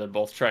wasted together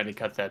both trying to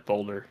cut that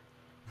boulder.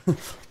 ding,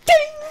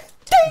 ding,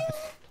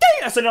 ding.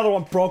 That's another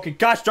one broken.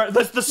 Gosh darn,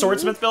 the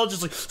swordsmith village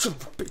is like, son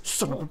of a bitch,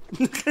 son of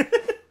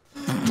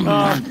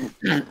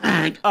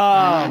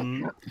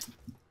a...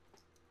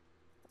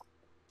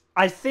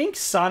 I think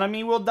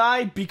Sonami will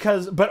die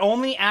but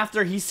only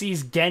after he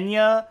sees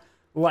Genya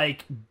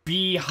like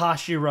be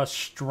Hashira's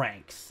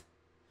strength.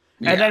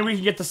 Yeah. And then we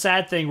can get the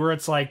sad thing where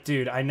it's like,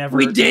 dude, I never.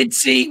 We did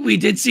see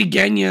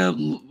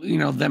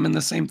Genya, them in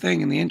the same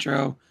thing in the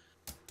intro.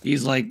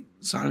 He's like,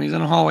 Sonami's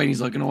in a hallway and he's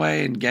looking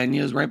away, and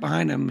Genya's right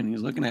behind him and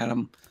he's looking at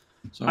him.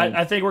 So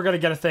I think we're gonna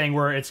get a thing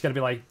where it's gonna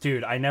be like,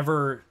 dude,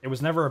 it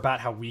was never about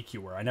how weak you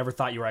were. I never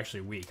thought you were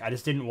actually weak. I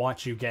just didn't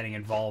want you getting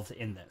involved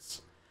in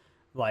this.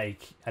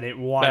 Like, I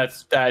didn't want.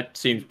 That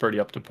seems pretty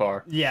up to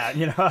par. Yeah, I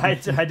didn't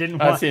want.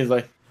 That seems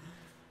like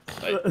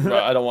bro,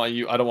 I don't want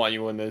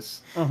you in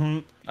this.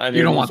 Mhm.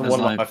 You don't want this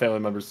one life. of my family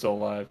members still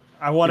alive.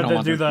 I wanted You to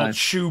don't do want the this life.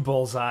 shoe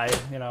bullseye,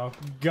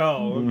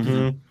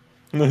 go.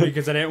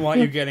 Because I didn't want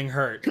you getting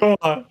hurt. Come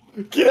on,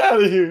 get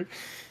out of here.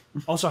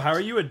 Also, how are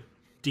you a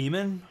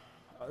demon?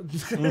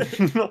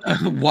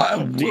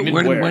 what? Demon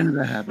When where? did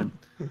that happen?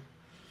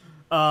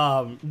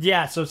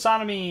 Yeah, so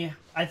Sonami,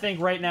 I think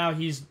right now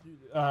he's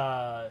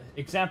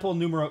example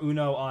numero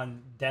uno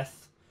on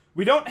death.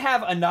 We don't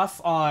have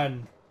enough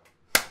on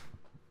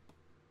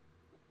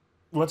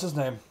what's his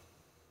name?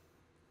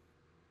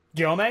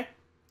 Gyome?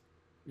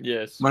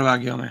 Yes. What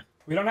about Gyome?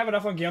 We don't have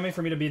enough on Gyome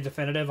for me to be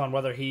definitive on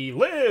whether he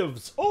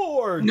lives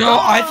or No,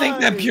 I think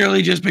that dies.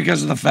 purely just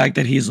because of the fact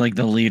that he's like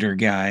the leader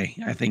guy.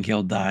 I think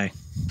he'll die.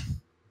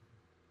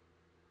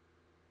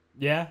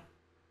 Yeah.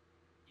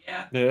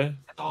 Yeah.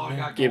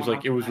 Gabe's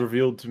like, it was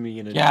revealed to me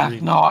in a Yeah,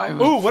 dream. no. I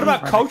was Ooh, what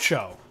about Friday.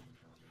 Kocho?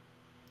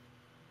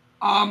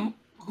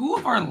 Who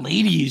of our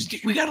ladies?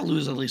 We got to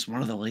lose at least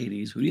one of the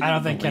ladies. Who do you I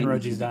don't think think the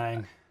ladies Kenroji's is?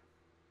 dying.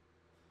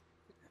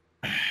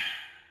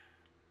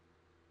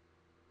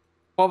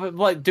 Well, but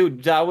like,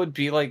 dude, that would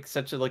be like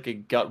such a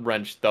gut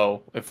wrench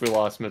though if we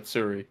lost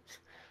Mitsuri.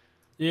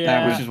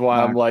 Yeah. Which is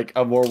why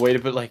I'm more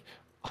weighted, but like,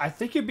 I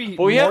think it'd be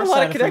but we have more a lot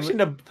sad of if we connection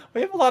to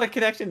we have a lot of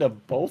connection to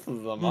both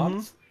of them.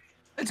 honestly.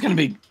 It's gonna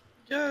be.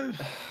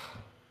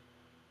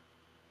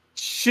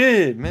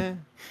 Shit,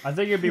 man. I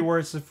think it'd be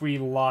worse if we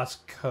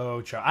lost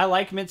Kocho. I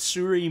like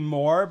Mitsuri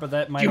more, but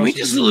that might Can we also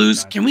just be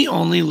lose? time. Can we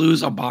only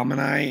lose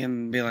Abominai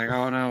and be like,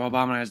 oh no,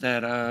 Abominai's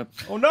dead?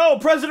 Oh no,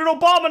 President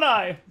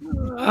Obama!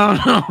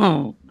 Oh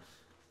no,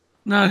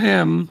 not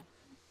him.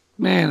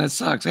 Man, that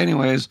sucks.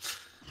 Anyways,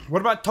 What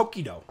about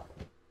Tokido?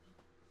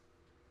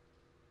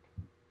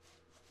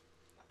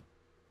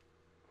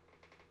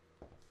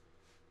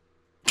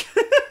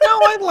 No,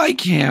 I like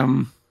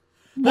him.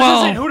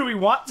 Well, isn't who do we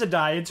want to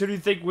die? It's who do you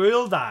think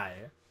will die?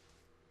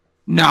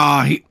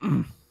 Nah,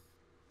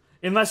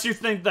 Unless you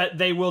think that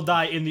they will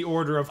die in the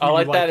order of who I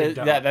like you that. like to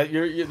die.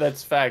 Yeah,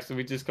 that's facts.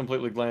 We just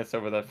completely glanced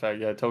over that fact.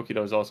 Yeah,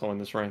 Tokido is also in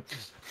this ring.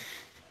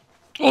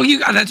 Well,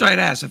 that's why I'd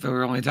asked if we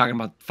were only talking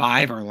about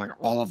 5 or like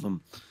all of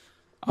them.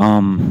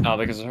 No,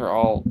 because they're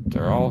all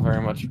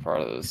very much a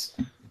part of this.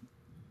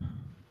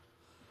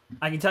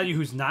 I can tell you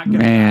who's not gonna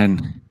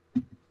Man.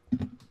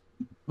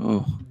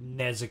 Oh.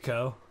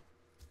 Nezuko.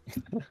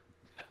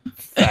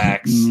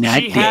 Facts.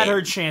 She had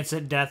her chance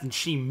at death and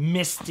she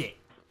missed it.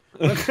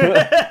 I'm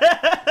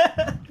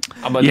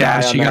gonna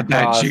die on that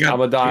cross. I'm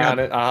gonna die on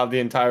it. I'll have the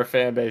entire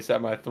fan base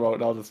at my throat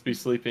and I'll just be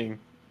sleeping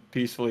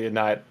peacefully at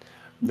night.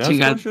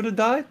 Nezuko should have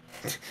died.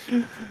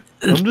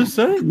 I'm just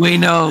saying. We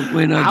know,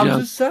 I'm Joe.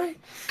 just saying.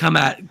 Come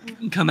at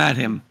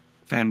him,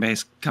 fan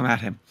base. Come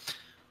at him.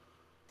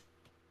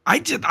 I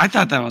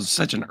thought that was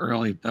such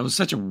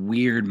a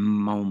weird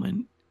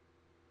moment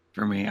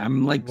for me.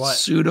 I'm like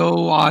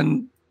pseudo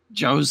on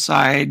Joe's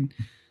side,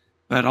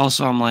 but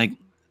also I'm like,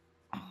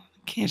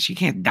 she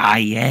can't die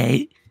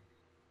yet.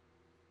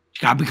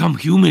 She gotta become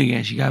human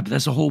again.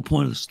 That's the whole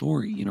point of the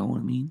story. You know what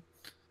I mean?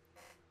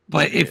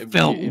 But it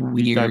felt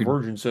weird.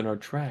 Divergence in our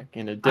track.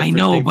 In a I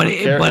know, but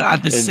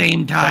at the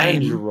same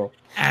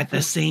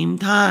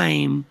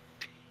time,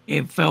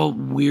 it felt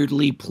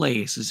weirdly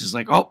placed. It's just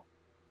like, oh,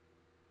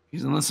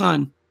 he's in the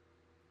sun.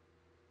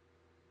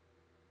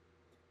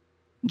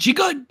 She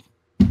good,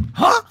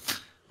 huh?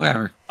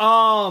 Whatever.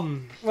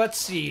 Let's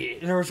see.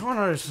 There was one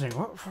other thing.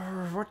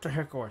 What the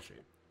heck was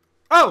it?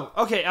 Oh,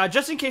 okay.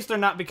 Just in case they're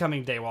not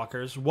becoming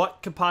daywalkers,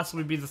 what could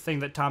possibly be the thing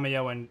that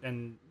Tamayo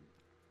and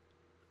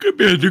could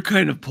be a new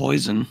kind of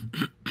poison,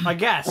 I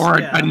guess, or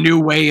a new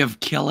way of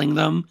killing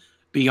them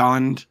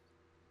beyond,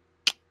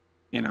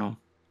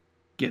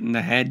 getting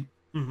the head.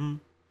 Mm-hmm.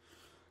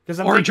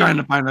 Or trying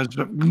to find us.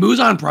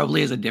 Muzan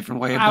probably is a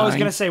different way of dying. I was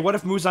gonna say, what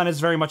if Muzan is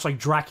very much like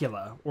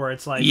Dracula, where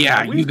it's like,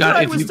 we've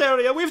tried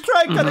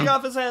cutting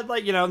off his head,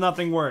 like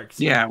nothing works.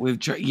 Yeah, we've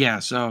tried. Yeah,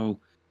 so,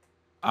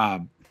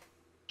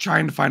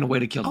 trying to find a way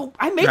to kill. Oh,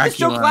 I made this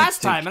joke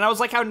last time, and I was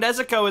like, how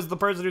Nezuko is the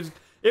person who's.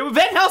 It was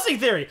Van Helsing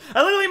theory.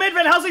 I literally made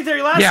Van Helsing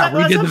theory last time.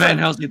 Yeah, we did the Van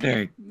Helsing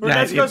theory. Where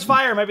Nezuko's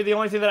fire might be the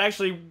only thing that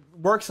actually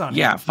works on it.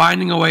 Yeah,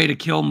 finding a way to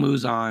kill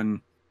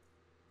Muzan,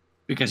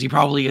 because he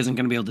probably isn't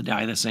going to be able to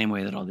die the same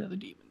way that all the other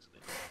demons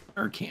did,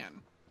 or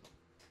can.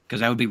 Because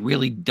that would be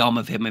really dumb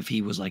of him if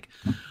he was like,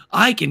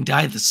 I can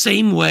die the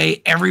same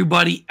way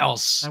everybody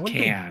else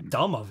can. Be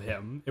dumb of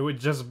him. It would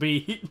just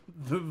be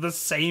the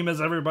same as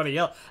everybody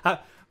else.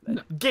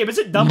 Gabe, is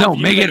it dumb? No,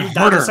 make it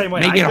harder. The same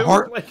way make it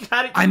hard. Like,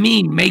 I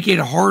mean, make it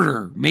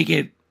harder. Make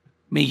it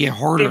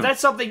harder. If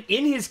that's something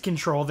in his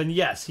control, then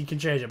yes, he can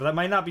change it. But that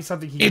might not be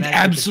something he can. It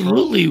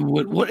absolutely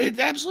would. It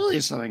absolutely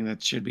is something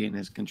that should be in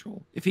his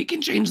control. If he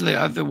can change the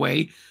other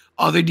way,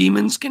 other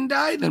demons can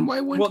die. Then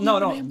why wouldn't? Well,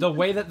 no. The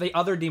way that the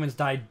other demons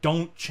die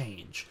don't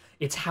change.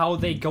 It's how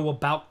they go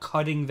about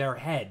cutting their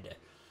head.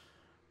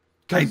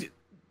 Okay,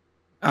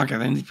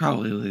 then it's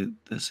probably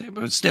the same.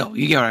 But still,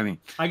 you get what I mean.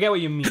 I get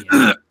what you mean.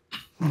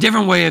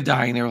 Different way of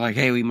dying. They were like,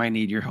 "Hey, we might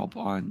need your help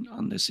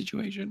on this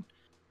situation,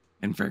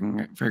 and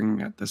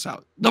figuring this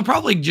out." They're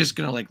probably just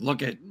gonna like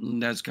look at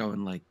Nezuko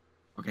and like,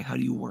 "Okay, how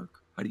do you work?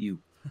 How do you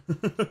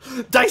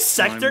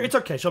dissect her?" It's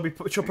okay. She'll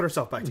put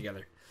herself back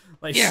together.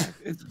 Like, yeah,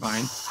 it's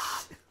fine.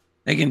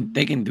 They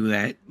can do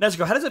that.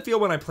 Nezuko, how does it feel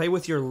when I play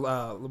with your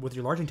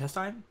large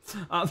intestine?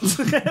 And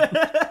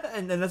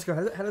then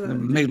Nezuko, how does it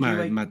make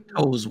my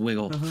toes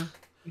wiggle?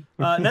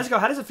 Nezuko,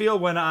 how does it feel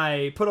when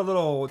I put a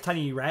little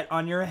tiny rat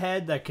on your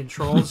head that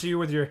controls you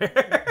with your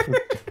hair?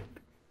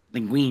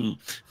 Linguini.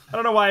 I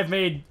don't know why I've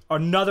made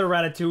another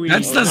Ratatouille.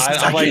 That's the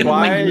second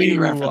Linguini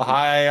reference.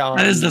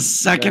 That is the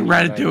second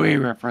Ratatouille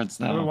reference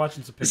now. I've been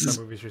watching some Pixar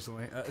movies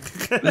recently.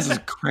 This is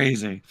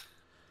crazy.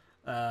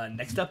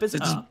 Next up is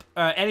Up.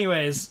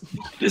 Anyways.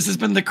 This has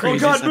been the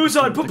craziest. Oh god,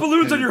 Muzan, put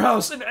balloons on your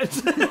house!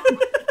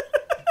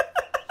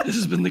 This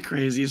has been the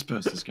craziest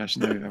post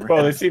discussion that we've ever had.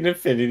 Bro, they see an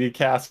infinity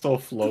castle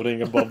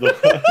floating above the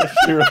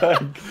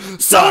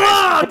So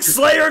long,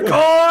 Slayer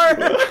Core!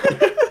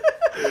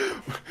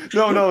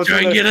 No,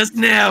 try and get us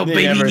now, they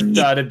baby. Never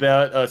thought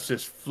about us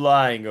just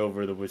flying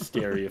over the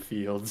wisteria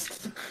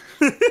fields.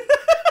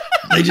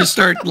 They just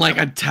start like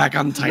Attack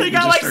on Titan. They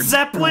got like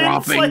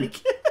zeppelins,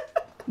 like...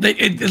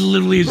 It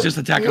literally is just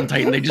Attack on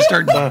Titan. They just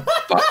start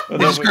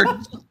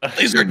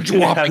they start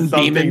dropping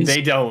demons.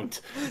 They don't.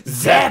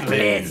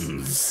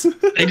 Zeppelins.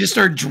 They just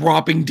start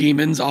dropping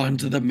demons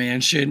onto the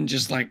mansion,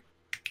 just like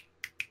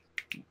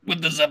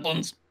with the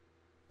zeppelins.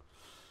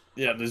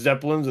 Yeah, the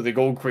zeppelins, they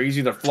go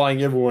crazy. They're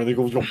flying everywhere. They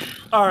go.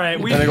 All right,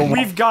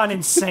 we've gone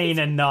insane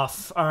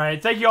enough. All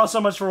right, thank you all so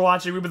much for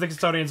watching. We've been the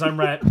Custodians. I'm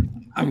Rhett.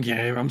 I'm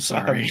Gabe. I'm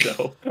sorry.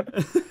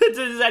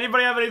 Does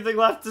anybody have anything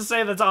left to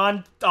say that's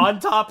on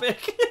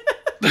topic?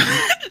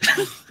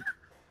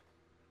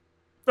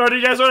 Or do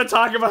you guys want to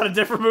talk about a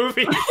different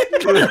movie?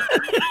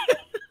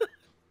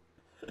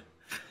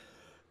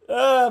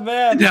 Oh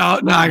man. No,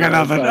 I got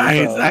nothing.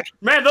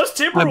 Man, those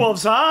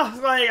Timberwolves, huh?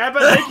 Like, I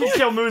bet they could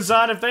kill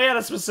Muzan if they had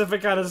a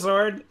specific kind of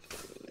sword.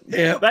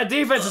 Yeah. That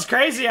defense is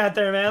crazy out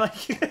there, man.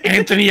 Like,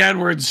 Anthony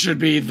Edwards should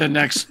be the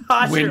next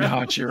Hashira. Wind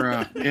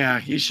Hachira. Yeah,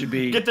 he should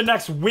be. Get the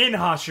next win,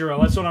 Hashiro.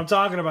 That's what I'm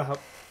talking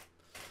about.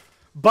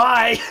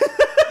 Bye.